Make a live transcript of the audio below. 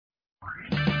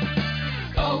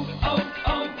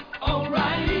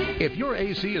If your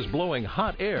AC is blowing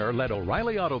hot air, let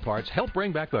O'Reilly Auto Parts help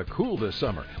bring back the cool this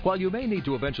summer. While you may need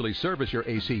to eventually service your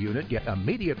AC unit, get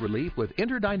immediate relief with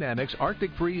Interdynamics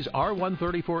Arctic Freeze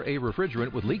R134A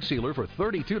refrigerant with leak sealer for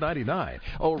 $32.99.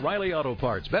 O'Reilly Auto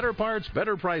Parts. Better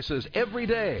prices every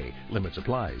day. Limits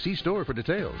apply. See store for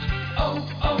details.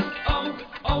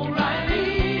 O'Reilly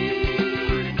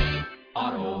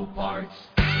Auto Parts.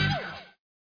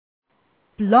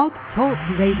 Blog Talk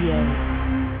Radio.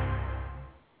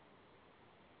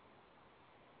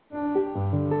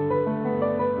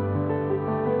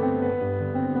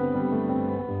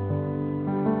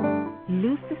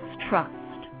 Lucis Trust,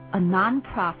 a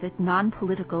non-profit,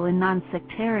 non-political, and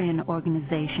non-sectarian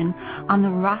organization on the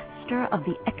roster of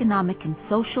the Economic and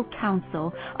Social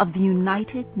Council of the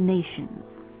United Nations,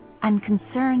 and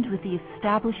concerned with the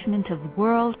establishment of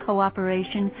world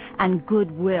cooperation and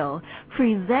goodwill,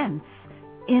 presents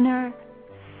Inner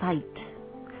Sight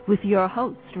with your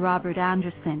host, Robert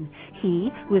Anderson.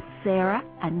 He, with Sarah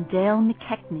and Dale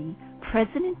McKechnie,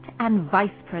 President and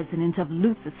Vice President of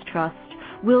Lucis Trust,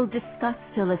 will discuss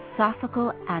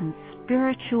philosophical and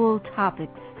spiritual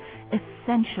topics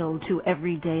essential to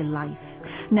everyday life.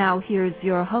 Now here's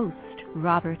your host,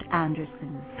 Robert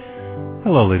Anderson.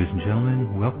 Hello, ladies and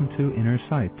gentlemen. Welcome to Inner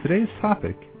Sight. Today's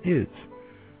topic is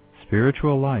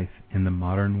spiritual life in the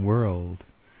modern world.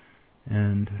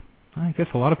 And I guess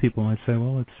a lot of people might say,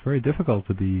 well, it's very difficult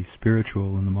to be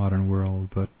spiritual in the modern world,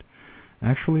 but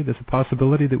actually there's a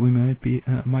possibility that we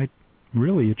might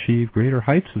really achieve greater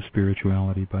heights of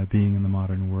spirituality by being in the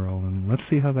modern world, and let's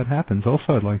see how that happens. Also,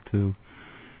 I'd like to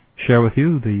share with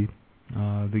you the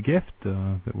gift,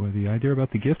 the idea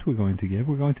about the gift we're going to give.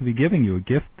 We're going to be giving you a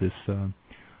gift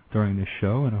during this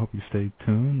show, and I hope you stay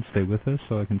tuned, stay with us,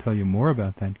 so I can tell you more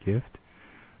about that gift.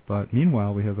 But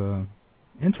meanwhile, we have a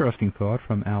interesting thought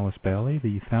from Alice Bailey,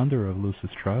 the founder of Lucis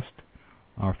Trust,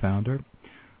 our founder.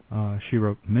 She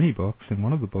wrote many books, and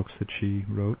one of the books that she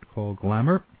wrote, called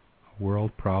Glamour, A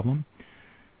World Problem,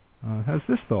 has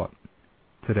this thought.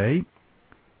 Today,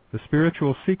 the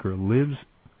spiritual seeker lives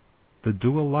the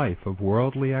dual life of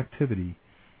worldly activity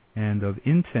and of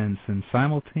intense and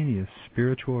simultaneous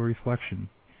spiritual reflection.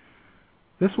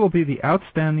 This will be the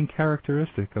outstanding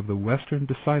characteristic of the Western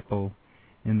disciple,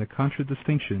 in the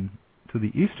contradistinction to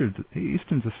the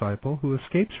Eastern disciple who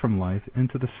escapes from life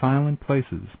into the silent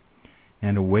places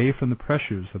and away from the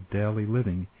pressures of daily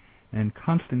living and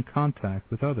constant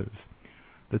contact with others.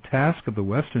 The task of the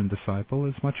Western disciple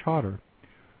is much harder,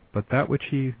 but that which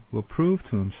he will prove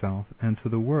to himself and to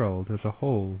the world as a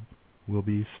whole will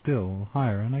be still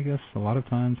higher. And I guess a lot of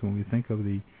times when we think of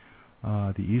the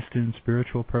Eastern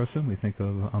spiritual person, we think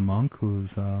of a monk who's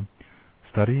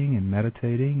studying and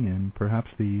meditating, and perhaps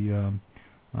the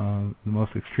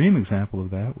most extreme example of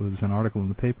that was an article in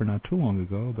the paper not too long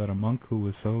ago about a monk who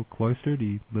was so cloistered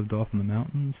he lived off in the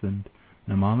mountains and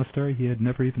in a monastery he had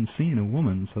never even seen a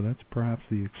woman, so that's perhaps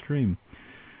the extreme.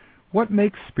 What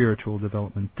makes spiritual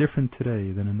development different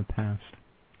today than in the past?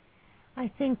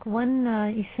 I think one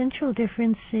essential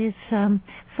difference is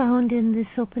found in this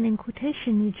opening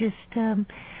quotation you just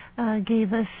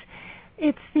gave us.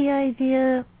 It's the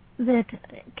idea that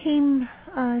came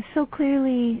so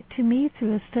clearly to me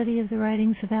through a study of the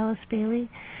writings of Alice Bailey,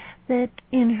 that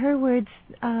in her words,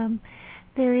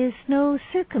 there is no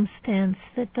circumstance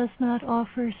that does not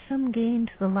offer some gain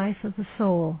to the life of the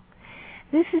soul.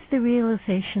 This is the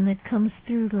realization that comes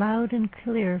through loud and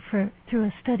clear through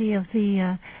a study of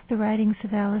the writings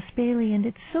of Alice Bailey, and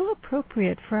it's so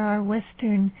appropriate for our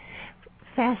Western,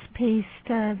 fast-paced,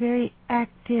 very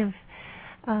active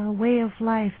way of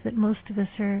life that most of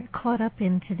us are caught up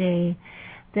in today,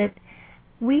 that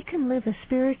we can live a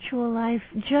spiritual life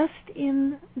just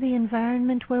in the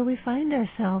environment where we find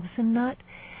ourselves and not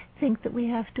think that we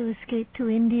have to escape to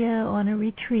India on a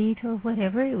retreat or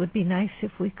whatever. It would be nice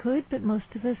if we could, but most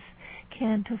of us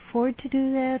can't afford to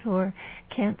do that, or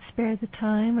can't spare the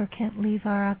time, or can't leave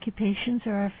our occupations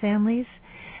or our families.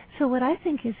 So what I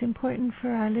think is important for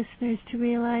our listeners to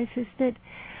realize is that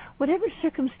whatever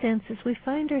circumstances we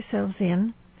find ourselves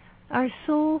in, our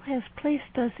soul has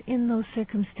placed us in those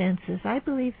circumstances. I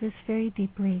believe this very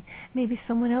deeply. Maybe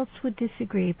someone else would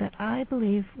disagree, but I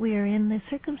believe we are in the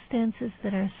circumstances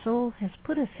that our soul has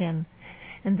put us in,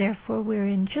 and therefore we're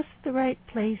in just the right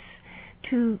place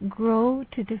to grow,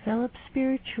 to develop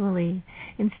spiritually.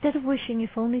 Instead of wishing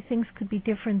if only things could be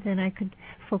different, then I could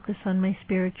focus on my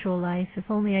spiritual life,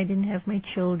 if only I didn't have my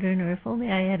children, or if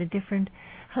only I had a different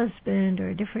husband or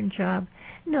a different job.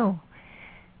 No.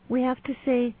 We have to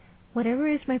say, whatever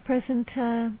is my present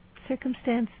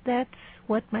circumstance, that's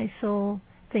what my soul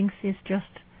thinks is just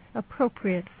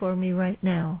appropriate for me right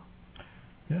now.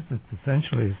 Yes, it's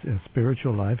essentially,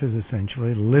 spiritual life is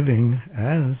essentially living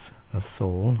as a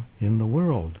soul in the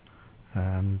world,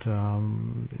 and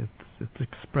it's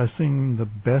expressing the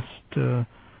best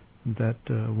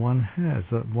that one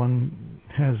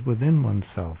has within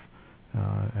oneself,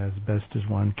 as best as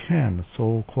one can. The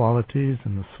soul qualities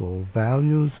and the soul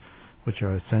values, which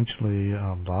are essentially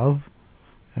love,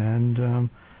 and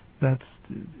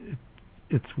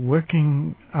it's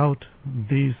working out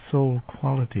these soul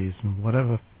qualities in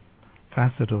whatever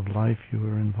facet of life you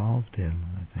are involved in,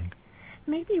 I think.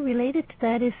 Maybe related to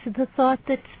that is the thought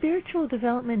that spiritual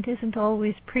development isn't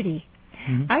always pretty.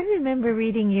 Mm-hmm. I remember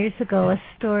reading years ago a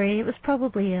story. It was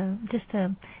probably just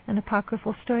an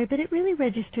apocryphal story, but it really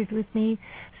registered with me.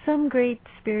 Some great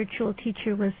spiritual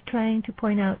teacher was trying to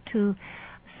point out to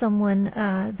someone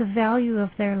the value of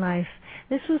their life.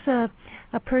 This was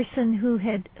a person who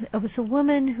was a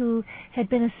woman who had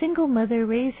been a single mother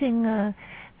raising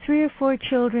 3 or 4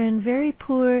 children, very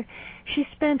poor. She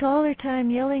spent all her time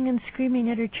yelling and screaming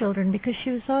at her children because she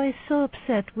was always so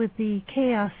upset with the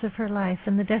chaos of her life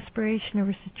and the desperation of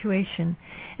her situation.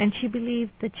 And she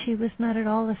believed that she was not at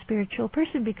all a spiritual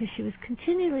person because she was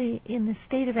continually in a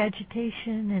state of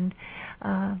agitation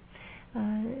and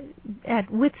at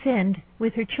wit's end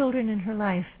with her children and her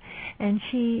life. And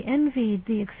she envied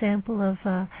the example of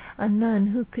a nun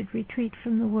who could retreat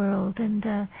from the world and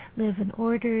live an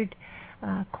ordered,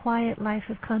 quiet life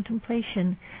of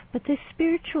contemplation. But this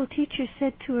spiritual teacher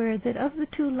said to her that of the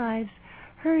 2 lives,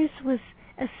 hers was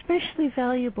especially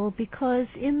valuable because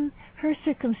in her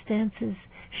circumstances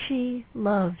she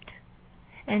loved,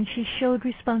 and she showed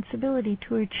responsibility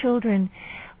to her children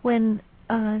when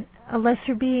a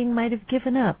lesser being might have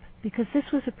given up, because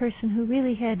this was a person who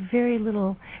really had very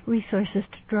little resources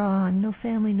to draw on, no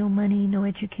family, no money, no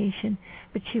education,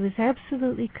 but she was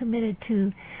absolutely committed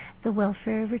to the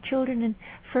welfare of her children. And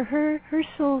for her, her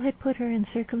soul had put her in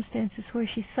circumstances where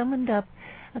she summoned up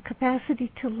a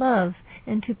capacity to love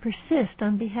and to persist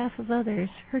on behalf of others,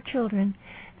 her children,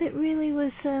 that really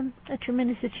was a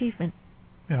tremendous achievement.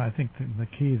 Yeah, I think the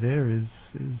key there is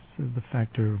the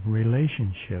factor of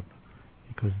relationship,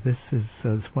 because this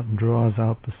is what draws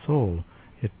out the soul.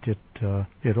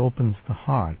 It opens the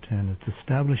heart, and it's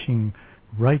establishing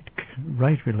right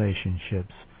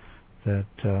relationships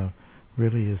that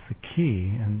really is the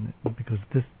key, and because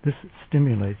this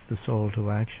stimulates the soul to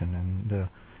action, and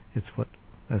it's what,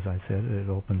 as I said, it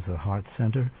opens the heart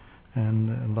center,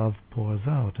 and love pours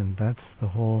out, and that's the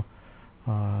whole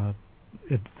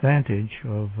advantage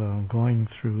of going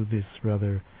through this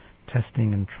rather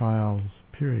testing and trials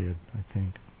period, I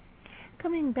think.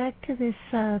 Coming back to this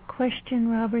question,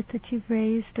 Robert, that you've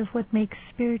raised of what makes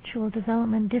spiritual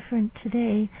development different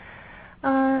today,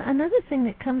 another thing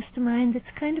that comes to mind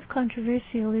that's kind of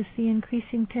controversial is the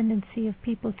increasing tendency of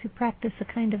people to practice a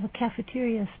kind of a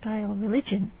cafeteria-style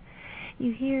religion.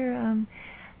 You hear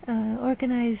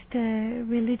organized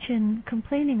religion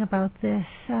complaining about this,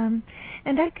 and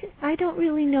I don't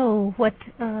really know what's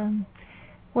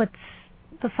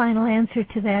the final answer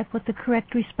to that, what the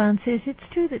correct response is. It's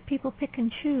true that people pick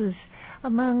and choose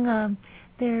among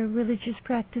their religious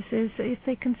practices. If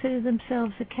they consider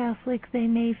themselves a Catholic, they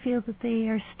may feel that they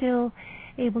are still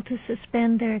able to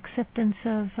suspend their acceptance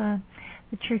of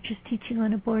the Church's teaching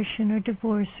on abortion or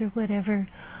divorce or whatever.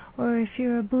 Or if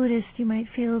you're a Buddhist, you might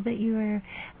feel that you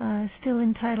are still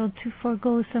entitled to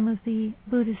forego some of the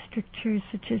Buddhist strictures,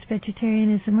 such as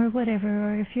vegetarianism or whatever.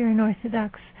 Or if you're an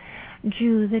Orthodox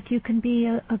Jew, that you can be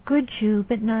a good Jew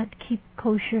but not keep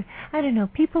kosher. I don't know.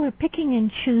 People are picking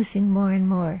and choosing more and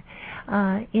more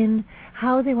in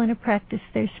how they want to practice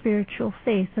their spiritual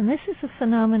faith. And this is a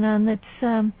phenomenon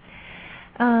that's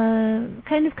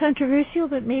kind of controversial,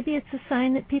 but maybe it's a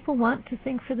sign that people want to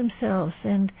think for themselves,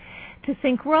 and to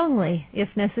think wrongly if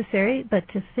necessary, but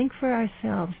to think for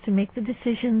ourselves, to make the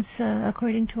decisions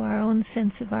according to our own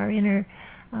sense of our inner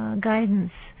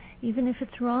guidance. Even if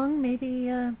it's wrong, maybe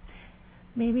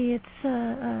it's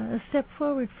a step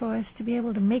forward for us to be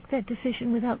able to make that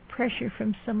decision without pressure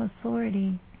from some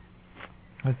authority.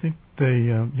 I think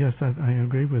yes, I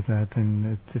agree with that.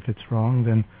 And if it's wrong,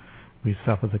 then we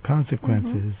suffer the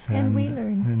consequences, and we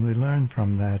learn. And we learn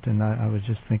from that. And I was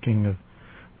just thinking of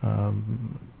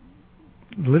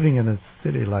living in a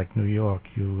city like New York.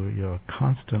 You're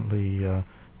constantly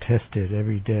tested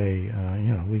every day.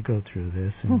 We go through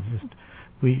this, and just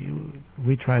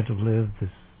we try to live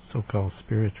this so-called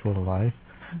spiritual life,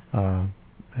 and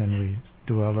we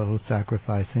do our little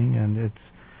sacrificing, and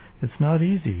it's not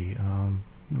easy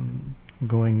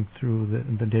going through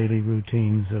the daily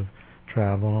routines of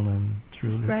travel and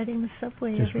through riding the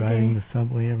subway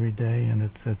every day, and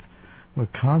we're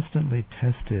constantly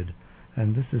tested,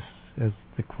 And this is, as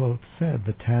the quote said,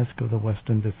 the task of the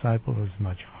Western disciple is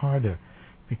much harder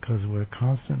because we're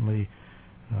constantly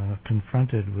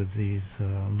confronted with these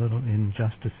little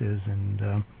injustices,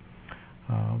 and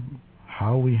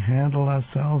how we handle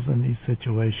ourselves in these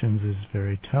situations is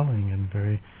very telling and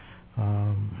very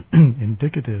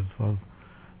indicative of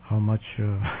how much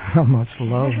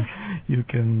love you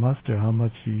can muster, how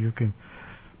much you can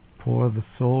pour the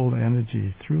soul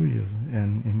energy through you,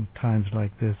 and in times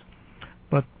like this.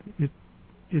 But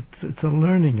it's a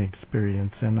learning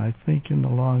experience, and I think in the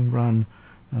long run,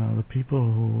 the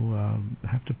people who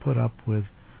have to put up with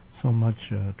so much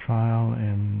trial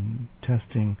and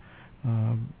testing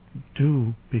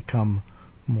do become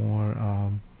more.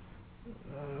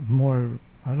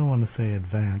 I don't want to say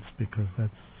advanced because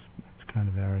that's kind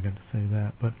of arrogant to say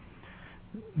that, but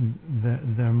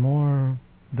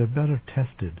they're better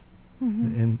tested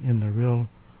in the real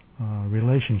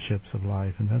relationships of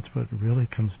life, and that's what it really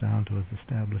comes down to, is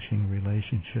establishing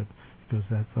relationship, because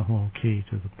that's the whole key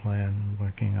to the plan,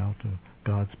 working out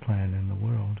God's plan in the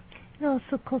world. It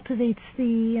also cultivates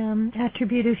the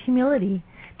attribute of humility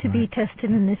to be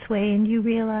tested in this way, and you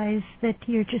realize that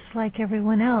you're just like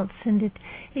everyone else, and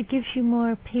it gives you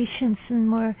more patience and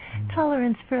more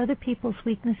tolerance for other people's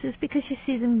weaknesses because you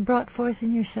see them brought forth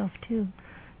in yourself too.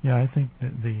 Yeah, I think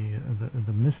that the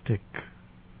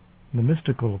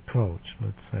mystical approach,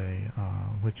 let's say,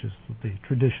 which is the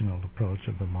traditional approach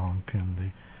of the monk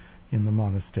and in the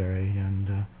monastery,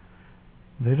 and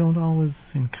they don't always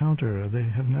they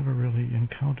have never really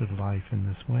encountered life in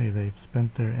this way. They've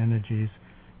spent their energies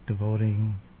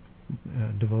devoted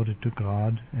to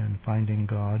God and finding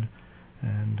God,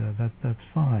 and that's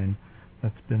fine.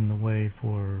 That's been the way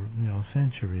for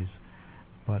centuries.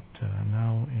 But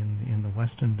now in the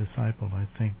Western disciple, I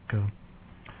think the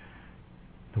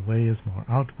way is more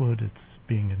outward. It's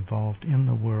being involved in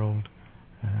the world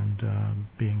and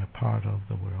being a part of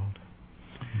the world.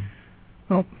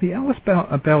 Well, the Alice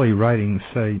Bailey writings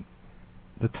say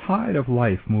the tide of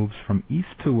life moves from east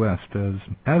to west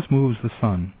as moves the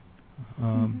sun.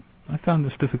 I found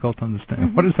this difficult to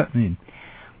understand. What does that mean?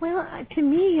 Well, to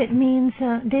me it means,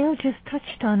 Dale just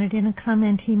touched on it in a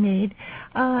comment he made,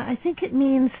 I think it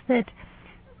means that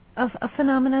a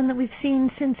phenomenon that we've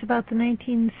seen since about the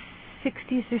 1960s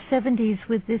or 70s,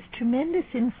 with this tremendous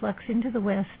influx into the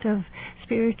West of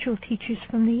spiritual teachers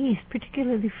from the East,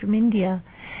 particularly from India.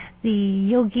 The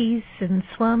yogis and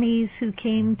swamis who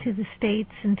came to the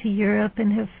States and to Europe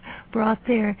and have brought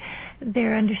their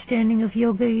understanding of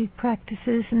yoga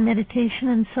practices and meditation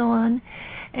and so on,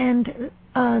 and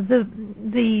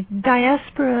the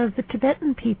diaspora of the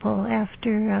Tibetan people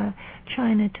after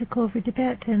China took over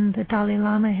Tibet and the Dalai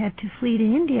Lama had to flee to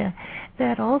India,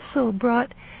 that also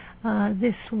brought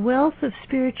this wealth of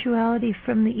spirituality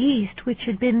from the East, which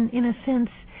had been, in a sense,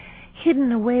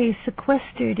 hidden away,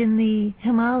 sequestered in the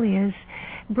Himalayas,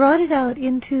 brought it out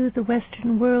into the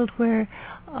Western world where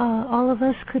all of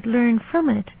us could learn from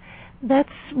it.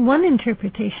 That's one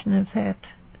interpretation of that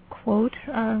quote.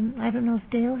 I don't know if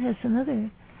Dale has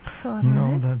another thought on it.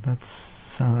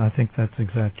 No, I think that's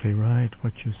exactly right,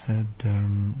 what you said.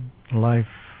 Life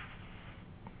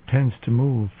tends to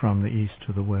move from the east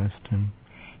to the west, and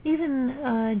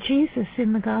even Jesus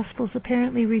in the Gospels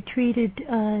apparently retreated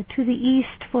to the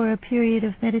east for a period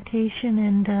of meditation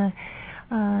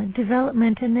and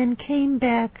development, and then came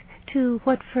back to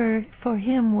what for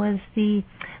him was the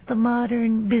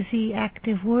modern, busy,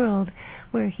 active world,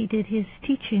 where he did his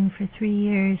teaching for 3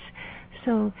 years.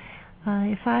 So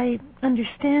if I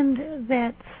understand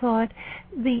that thought,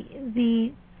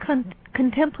 the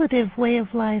contemplative way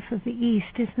of life of the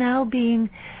East is now being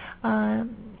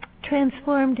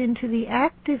transformed into the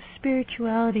active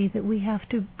spirituality that we have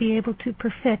to be able to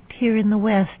perfect here in the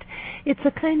West. It's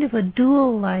a kind of a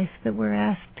dual life that we're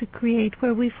asked to create,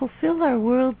 where we fulfill our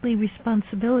worldly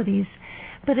responsibilities,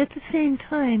 but at the same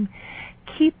time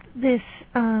keep this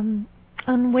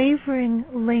unwavering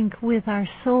link with our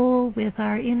soul, with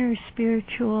our inner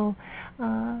spiritual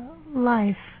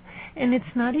life. And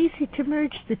it's not easy to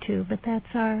merge the two, but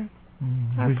that's our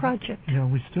project. Yeah,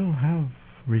 we still have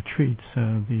retreats. There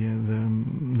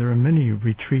are many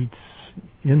retreats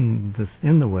in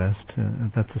the West.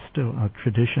 That's still a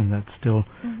tradition that's still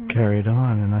carried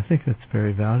on, and I think that's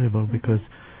very valuable because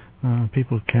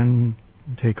people can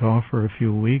take off for a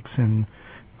few weeks and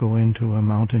go into a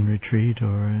mountain retreat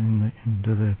or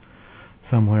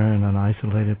somewhere in an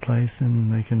isolated place,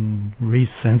 and they can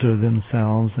recenter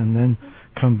themselves and then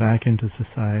come back into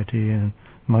society and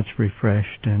much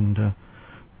refreshed, and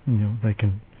they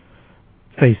can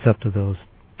face up to those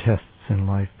tests in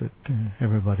life that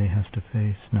everybody has to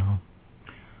face now.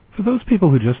 For those people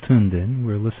who just tuned in,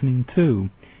 we're listening to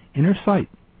Inner Sight,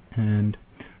 and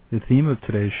the theme of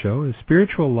today's show is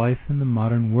Spiritual Life in the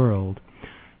Modern World.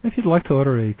 If you'd like to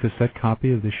order a cassette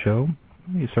copy of the show,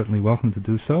 you're certainly welcome to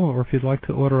do so, or if you'd like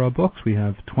to order our books, we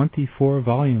have 24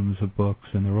 volumes of books,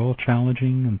 and they're all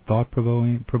challenging and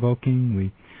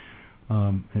thought-provoking.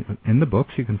 In the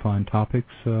books, you can find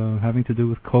topics having to do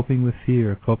with coping with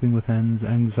fear, coping with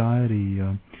anxiety,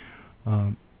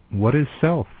 what is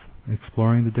self,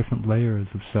 exploring the different layers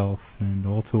of self, and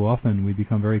all too often we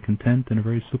become very content in a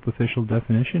very superficial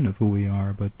definition of who we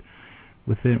are. But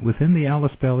within the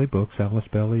Alice Bailey books, Alice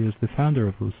Bailey is the founder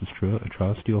of Lucis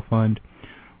Trust, you'll find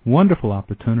wonderful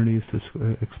opportunities to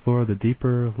explore the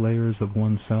deeper layers of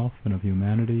oneself and of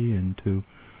humanity, and to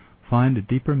find a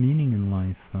deeper meaning in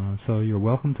life. So you're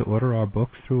welcome to order our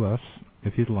books through us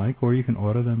if you'd like, or you can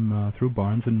order them through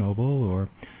Barnes & Noble or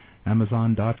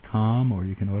Amazon.com, or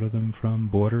you can order them from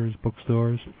Borders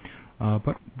bookstores.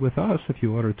 But with us, if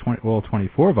you order all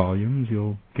 24 volumes,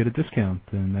 you'll get a discount,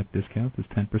 and that discount is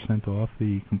 10% off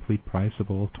the complete price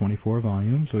of all 24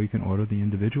 volumes, or you can order the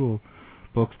individual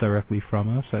books directly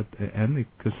from us and the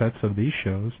cassettes of these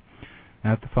shows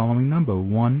at the following number,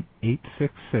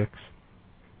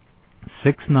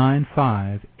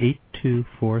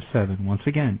 1-866-695-8247. Once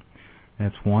again,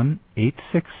 that's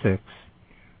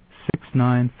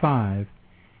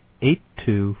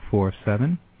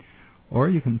 1-866-695-8247. Or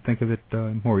you can think of it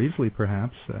more easily,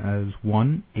 perhaps, as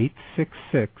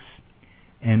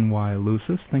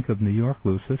 1-866-NY-LUCIS. Think of New York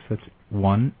Lucis. That's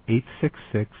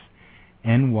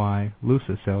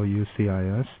 1-866-NY-LUCIS,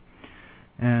 L-U-C-I-S.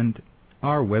 And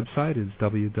our website is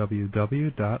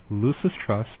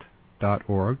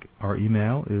www.lucistrust.org. Our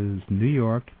email is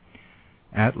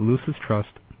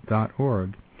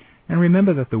newyork@lucistrust.org. And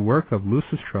remember that the work of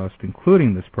Lucis Trust,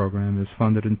 including this program, is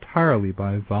funded entirely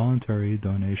by voluntary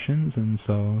donations. And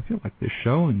so if you like this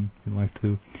show and you'd like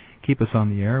to keep us on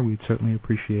the air, we'd certainly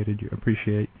appreciate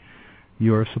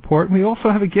your support. We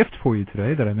also have a gift for you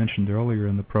today that I mentioned earlier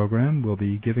in the program. We'll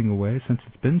be giving away, since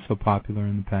it's been so popular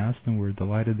in the past, and we're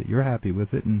delighted that you're happy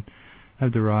with it and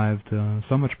have derived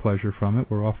so much pleasure from it.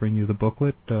 We're offering you the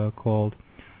booklet called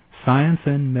Science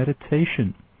and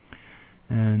Meditation.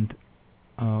 And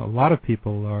a lot of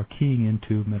people are keying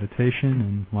into meditation,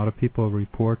 and a lot of people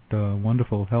report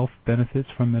wonderful health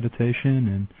benefits from meditation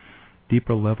and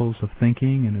deeper levels of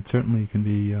thinking, and it certainly can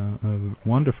be a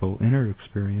wonderful inner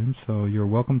experience. So you're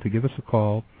welcome to give us a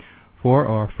call for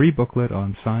our free booklet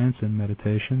on science and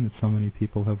meditation that so many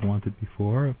people have wanted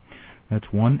before. That's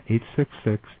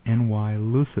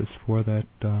 1-866-NY-LUCIS for that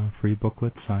free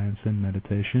booklet, Science and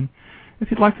Meditation.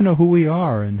 If you'd like to know who we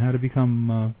are and how to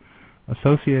become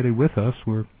associated with us,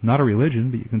 we're not a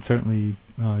religion, but you can certainly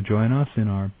join us in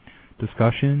our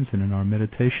discussions and in our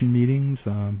meditation meetings.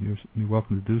 You're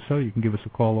welcome to do so. You can give us a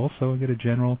call also and get a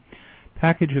general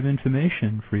package of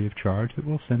information free of charge that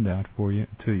we'll send out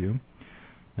to you.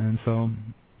 And so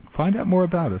find out more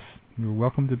about us. You're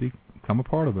welcome to become a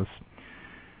part of us.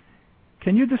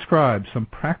 Can you describe some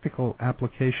practical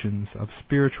applications of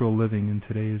spiritual living in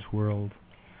today's world?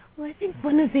 Well, I think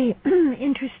one of the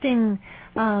interesting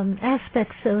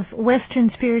aspects of Western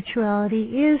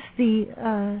spirituality is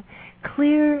the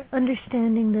clear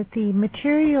understanding that the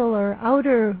material or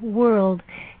outer world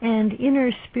and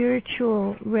inner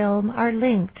spiritual realm are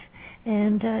linked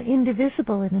and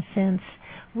indivisible in a sense.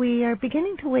 We are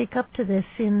beginning to wake up to this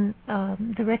in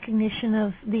the recognition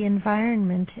of the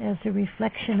environment as a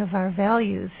reflection of our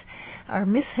values. Our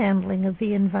mishandling of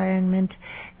the environment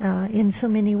in so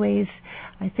many ways,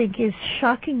 I think, is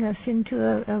shocking us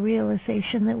into a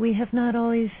realization that we have not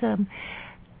always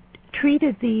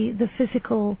treated the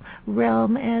physical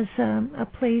realm as a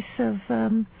place of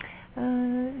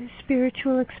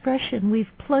spiritual expression.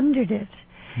 We've plundered it,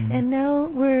 and now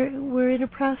we're in a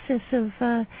process of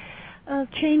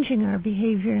changing our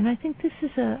behavior, and I think this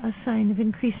is a sign of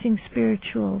increasing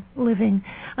spiritual living.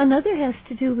 Another has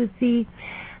to do with the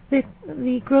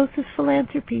growth of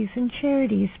philanthropies and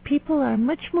charities. People are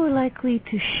much more likely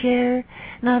to share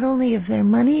not only of their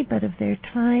money, but of their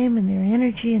time and their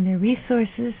energy and their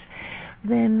resources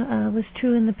than was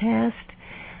true in the past.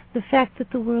 The fact that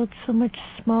the world's so much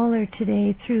smaller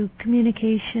today through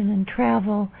communication and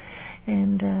travel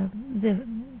and the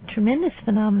tremendous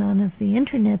phenomenon of the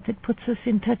Internet that puts us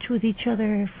in touch with each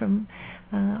other from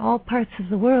all parts of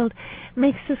the world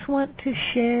makes us want to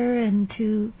share and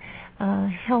to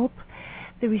help.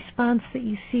 The response that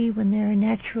you see when there are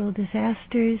natural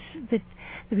disasters, the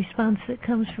response that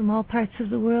comes from all parts of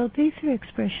the world, these are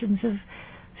expressions of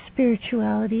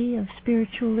spirituality, of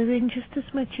spiritual living, just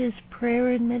as much as prayer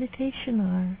and meditation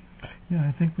are. Yeah,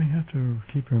 I think we have to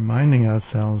keep reminding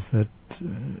ourselves that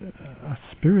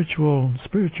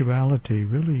spirituality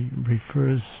really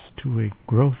refers to a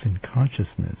growth in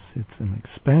consciousness. It's an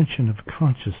expansion of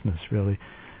consciousness, really,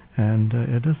 and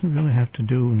it doesn't really have to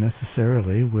do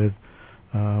necessarily with,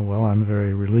 well, I'm a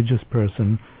very religious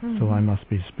person, so I must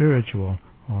be spiritual,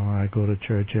 or I go to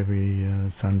church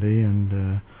every Sunday,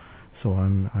 and so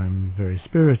I'm very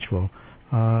spiritual.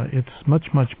 It's much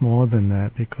more than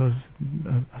that, because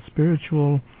a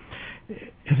spiritual,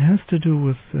 it has to do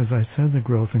with, as I said, the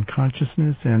growth in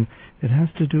consciousness, and it has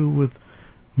to do with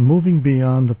moving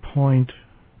beyond the point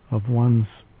of one's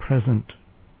present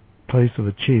place of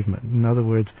achievement. In other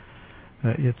words,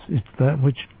 it's that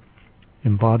which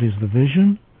embodies the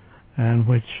vision, and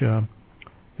which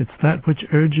it's that which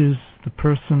urges the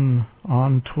person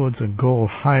on towards a goal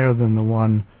higher than the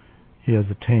one he has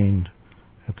attained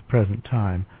at the present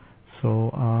time.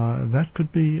 So that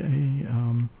could be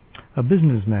a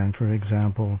businessman, for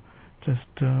example, just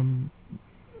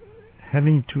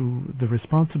having the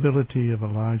responsibility of a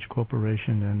large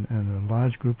corporation and a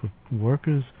large group of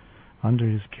workers under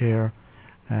his care,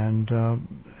 and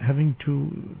having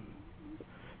to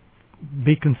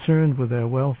be concerned with their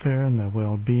welfare and their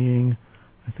well-being.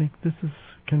 I think this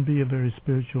can be a very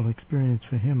spiritual experience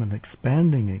for him, an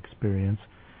expanding experience,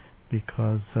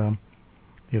 because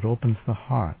it opens the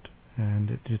heart,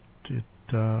 and it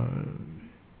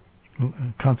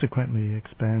consequently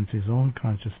expands his own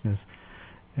consciousness,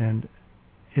 and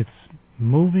it's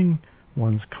moving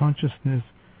one's consciousness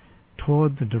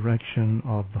toward the direction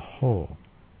of the whole,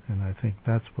 and I think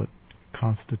that's what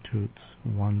constitutes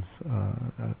one's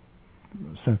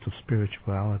sense of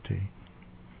spirituality.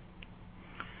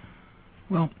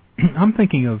 Well, I'm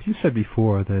thinking of, you said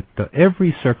before that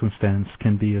every circumstance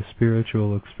can be a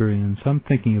spiritual experience. I'm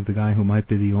thinking of the guy who might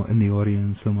be in the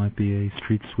audience, who might be a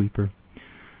street sweeper.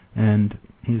 And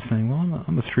he's saying, well,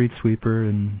 I'm a street sweeper,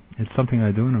 and it's something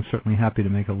I do, and I'm certainly happy to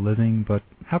make a living, but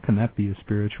how can that be a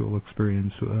spiritual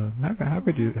experience? How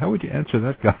would you answer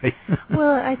that guy?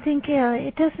 Well, I think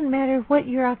it doesn't matter what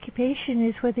your occupation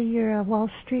is, whether you're a Wall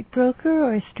Street broker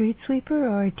or a street sweeper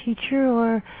or a teacher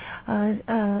or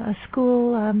a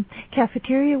school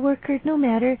cafeteria worker, no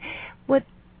matter. What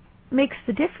makes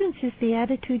the difference is the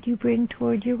attitude you bring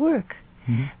toward your work.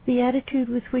 Mm-hmm. The attitude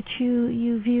with which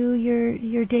you view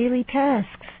your daily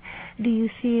tasks. Do you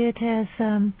see it as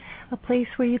a place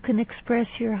where you can express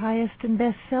your highest and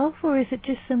best self, or is it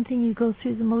just something you go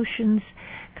through the motions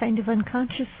kind of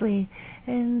unconsciously?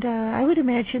 And I would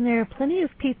imagine there are plenty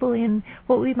of people in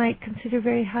what we might consider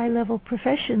very high-level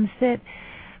professions that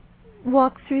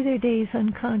walk through their days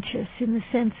unconscious, in the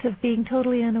sense of being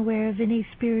totally unaware of any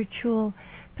spiritual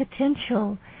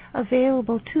potential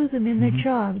available to them in their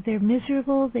job. They're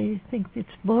miserable, they think it's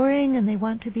boring, and they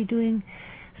want to be doing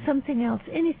something else,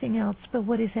 anything else but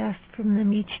what is asked from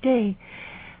them each day.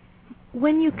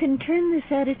 When you can turn this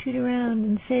attitude around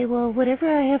and say, well,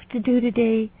 whatever I have to do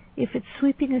today, if it's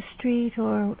sweeping a street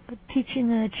or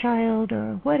teaching a child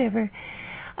or whatever,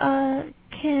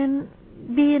 can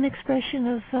be an expression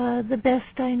of the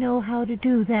best I know how to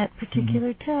do that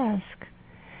particular task.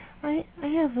 I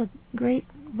have a great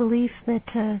belief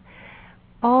that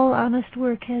all honest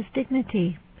work has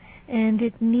dignity, and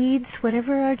it needs,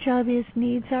 whatever our job is,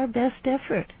 needs our best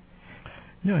effort.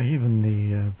 Yeah,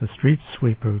 even the street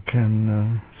sweeper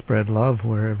can spread love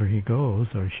wherever he goes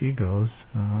or she goes,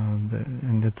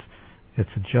 and it's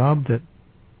a job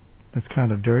that's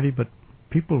kind of dirty, but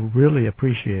people really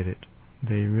appreciate it.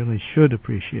 They really should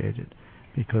appreciate it,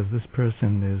 because this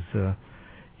person is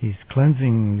he's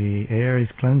cleansing the air,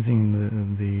 he's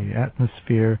cleansing the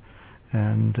atmosphere,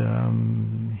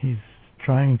 and he's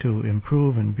trying to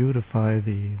improve and beautify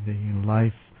the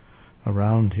life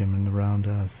around him and around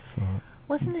us. So.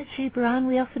 Wasn't it Gibran?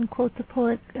 We often quote the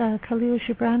poet Khalil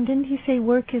Gibran. Didn't he say,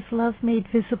 work is love made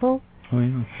visible? Oh, yeah.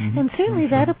 Mm-hmm. And certainly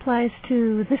that applies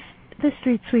to the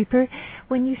street sweeper.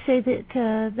 When you say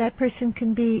that that person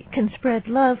can spread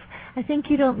love, I think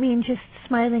you don't mean just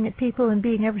smiling at people and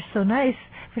being ever so nice.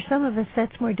 For some of us,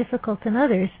 that's more difficult than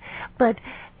others. But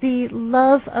the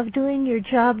love of doing your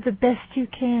job the best you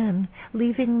can,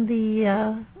 leaving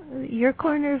your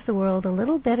corner of the world a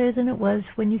little better than it was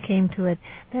when you came to it.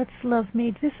 That's love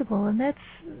made visible, and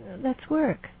that's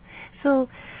work. So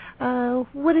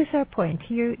what is our point?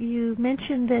 You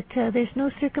mentioned that there's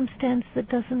no circumstance that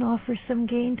doesn't offer some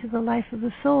gain to the life of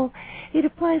the soul. It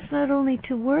applies not only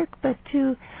to work, but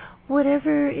to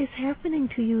whatever is happening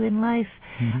to you in life.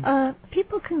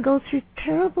 People can go through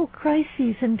terrible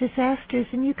crises and disasters,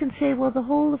 and you can say, well, the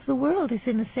whole of the world is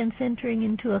in a sense entering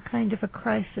into a kind of a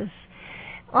crisis.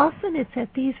 often it's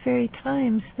at these very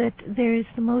times that there is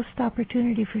the most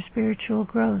opportunity for spiritual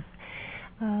growth.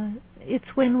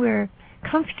 It's when we're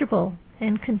comfortable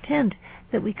and content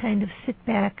that we kind of sit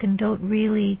back and don't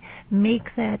really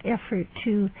make that effort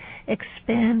to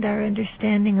expand our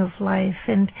understanding of life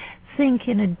and think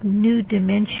in a new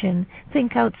dimension,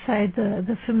 think outside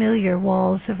the familiar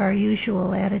walls of our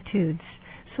usual attitudes.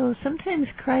 So sometimes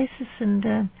crisis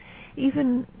and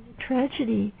even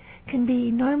tragedy can be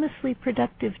enormously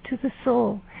productive to the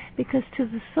soul, because to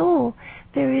the soul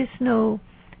there is no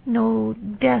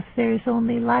death, there is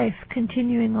only life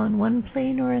continuing on one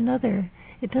plane or another.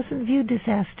 It doesn't view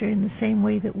disaster in the same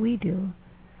way that we do.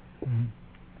 Mm-hmm.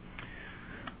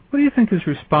 What do you think is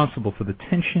responsible for the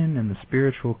tension and the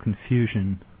spiritual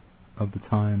confusion of the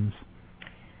times?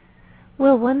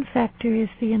 Well, one factor is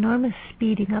the enormous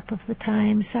speeding up of the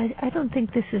times. I don't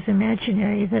think this is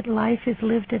imaginary, that life is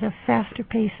lived at a faster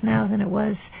pace now than it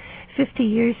was 50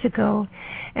 years ago.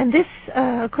 And this,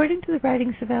 according to the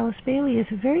writings of Alice Bailey, is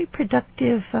a very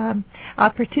productive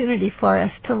opportunity for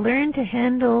us to learn to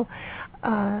handle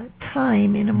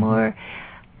time in a more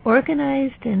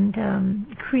organized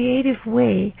and creative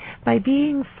way. By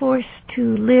being forced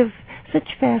to live such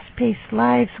fast-paced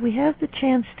lives, we have the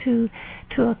chance to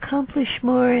accomplish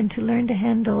more and to learn to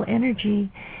handle energy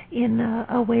in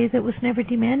a way that was never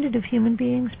demanded of human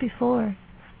beings before.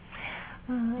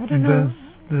 I don't know.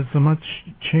 There's so much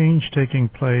change taking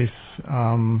place.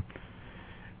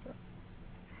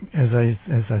 As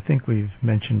I think we've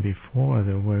mentioned before,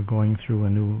 that we're going through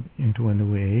into a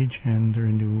new age, and there are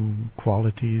new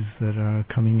qualities that are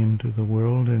coming into the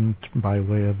world and by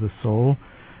way of the soul,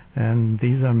 and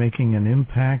these are making an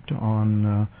impact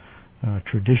on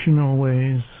traditional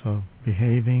ways of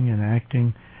behaving and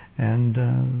acting,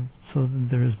 and so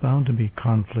there is bound to be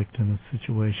conflict in a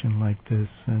situation like this,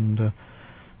 and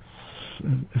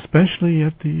especially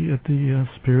at the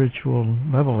spiritual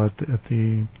level, at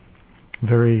the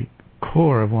very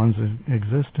core of one's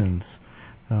existence,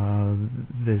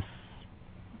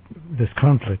 this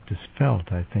conflict is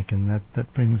felt, I think, and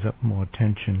that brings up more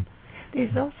tension.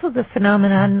 There's also the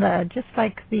phenomenon, just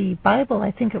like the Bible,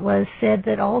 I think it was, said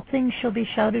that all things shall be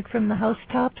shouted from the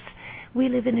housetops. We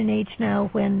live in an age now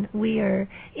when we are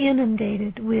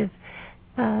inundated with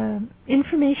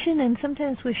information and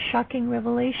sometimes with shocking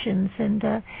revelations, and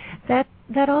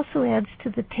that also adds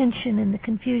to the tension and the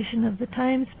confusion of the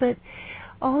times, but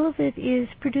all of it is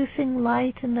producing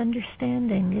light and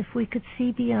understanding. If we could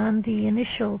see beyond the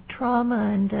initial trauma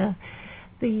and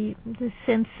the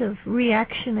sense of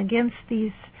reaction against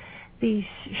these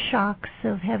shocks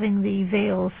of having the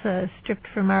veils stripped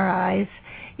from our eyes,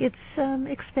 it's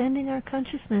expanding our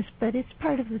consciousness, but it's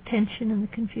part of the tension and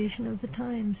the confusion of the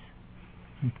times.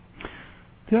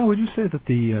 Dale, would you say that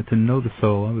to know the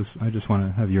soul, I just want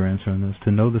to have your answer on this,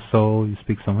 to know the soul, you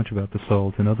speak so much about the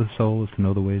soul, to know the soul is to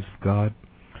know the ways of God.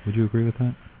 Would you agree with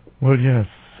that? Well, yes,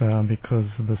 because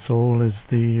the soul is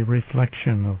the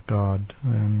reflection of God,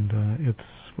 and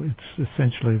it's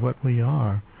essentially what we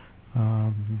are.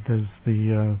 There's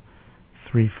the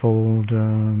threefold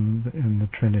in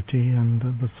the Trinity, and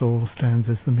the soul stands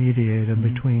as the mediator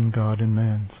between God and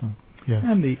man. So, yes.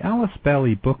 And the Alice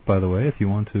Bailey book, by the way, if you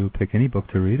want to pick any book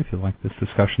to read, if you like this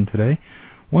discussion today,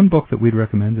 one book that we'd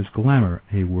recommend is Glamour,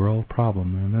 A World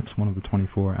Problem, and that's one of the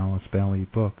 24 Alice Bailey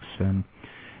books. And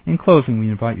in closing, we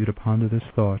invite you to ponder this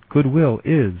thought. Goodwill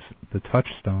is the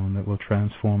touchstone that will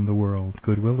transform the world.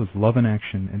 Goodwill is love in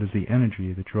action. It is the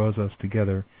energy that draws us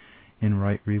together in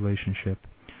right relationship.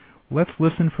 Let's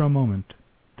listen for a moment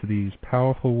to these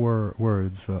powerful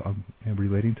words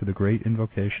relating to the great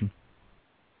invocation.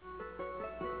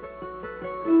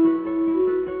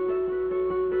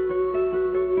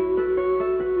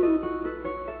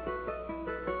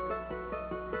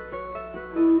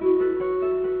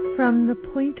 From the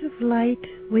point of light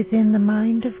within the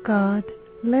mind of God,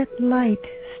 let light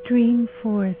stream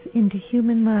forth into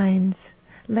human minds.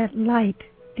 Let light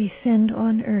descend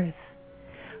on earth.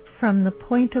 From the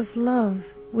point of love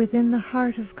within the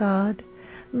heart of God,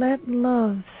 let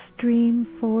love stream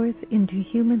forth into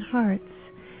human hearts.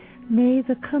 May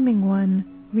the coming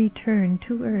one return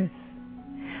to earth.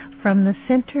 From the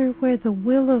center where the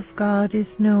will of God is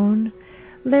known,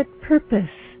 let purpose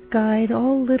guide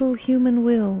all little human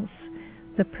wills,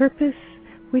 the purpose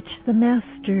which the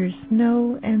masters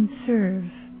know and serve.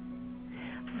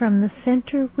 From the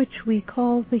center which we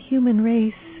call the human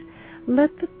race, let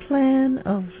the plan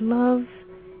of love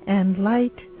and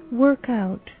light work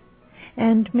out,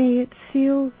 and may it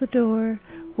seal the door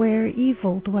where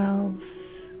evil dwells.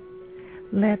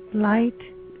 Let light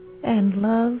and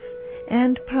love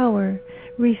and power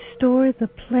restore the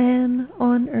plan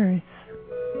on earth.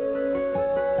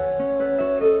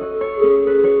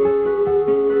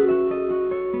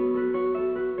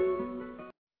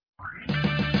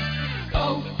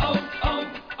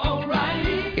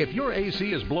 If your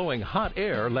AC is blowing hot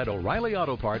air, let O'Reilly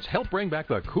Auto Parts help bring back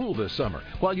the cool this summer.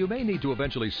 While you may need to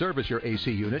eventually service your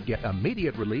AC unit, get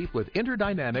immediate relief with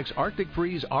Interdynamics Arctic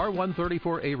Freeze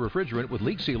R134A refrigerant with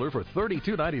leak sealer for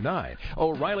 $32.99.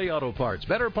 O'Reilly Auto Parts,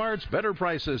 better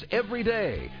prices every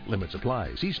day. Limits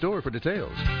apply. See store for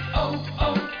details.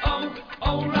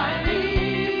 O'Reilly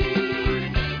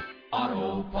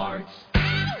Auto Parts.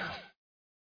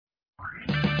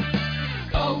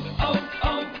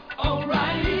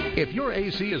 If your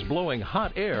AC is blowing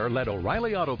hot air, let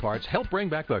O'Reilly Auto Parts help bring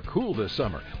back the cool this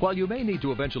summer. While you may need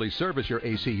to eventually service your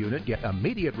AC unit, get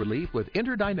immediate relief with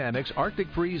Interdynamics Arctic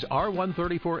Freeze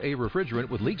R134A refrigerant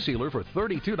with leak sealer for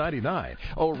 $32.99.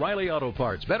 O'Reilly Auto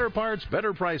Parts, better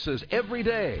prices every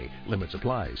day. Limits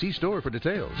apply. See store for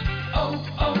details.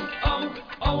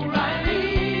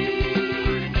 O'Reilly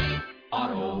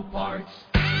Auto Parts.